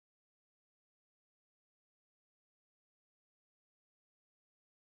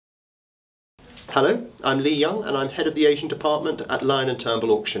Hello, I'm Lyon and I'm head of the Asian department at Lyon and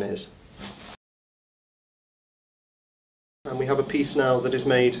Turnbull Auctioneers. And we have a piece now that is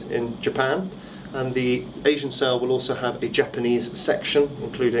made in Japan, and the Asian sale will also have a Japanese section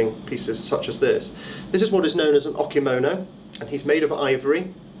including pieces such as this. This is what is known as an Okimono, and he's made of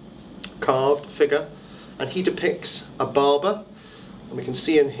ivory, carved figure, and he depicts a barber. And we can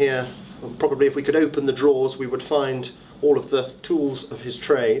see in here, probably if we could open the drawers we would find all of the tools of his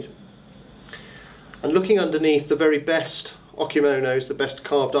trade. And looking underneath, the very best Okimonos, the best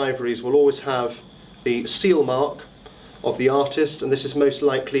carved ivories, will always have the seal mark of the artist, and this is most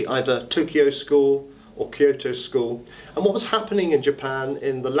likely either Tokyo School or Kyoto School. And what was happening in Japan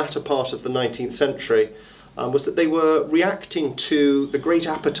in the latter part of the 19th century was that they were reacting to the great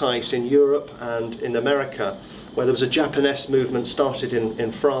appetite in Europe and in America, where there was a Japanese movement started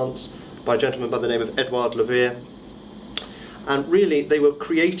in France by a gentleman by the name of Edouard Levere. And really they were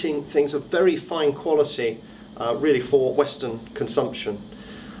creating things of very fine quality really for Western consumption.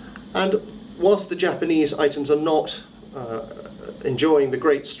 And whilst the Japanese items are not enjoying the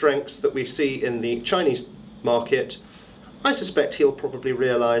great strengths that we see in the Chinese market, I suspect he'll probably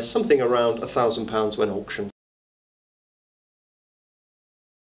realise something around £1,000 when auctioned.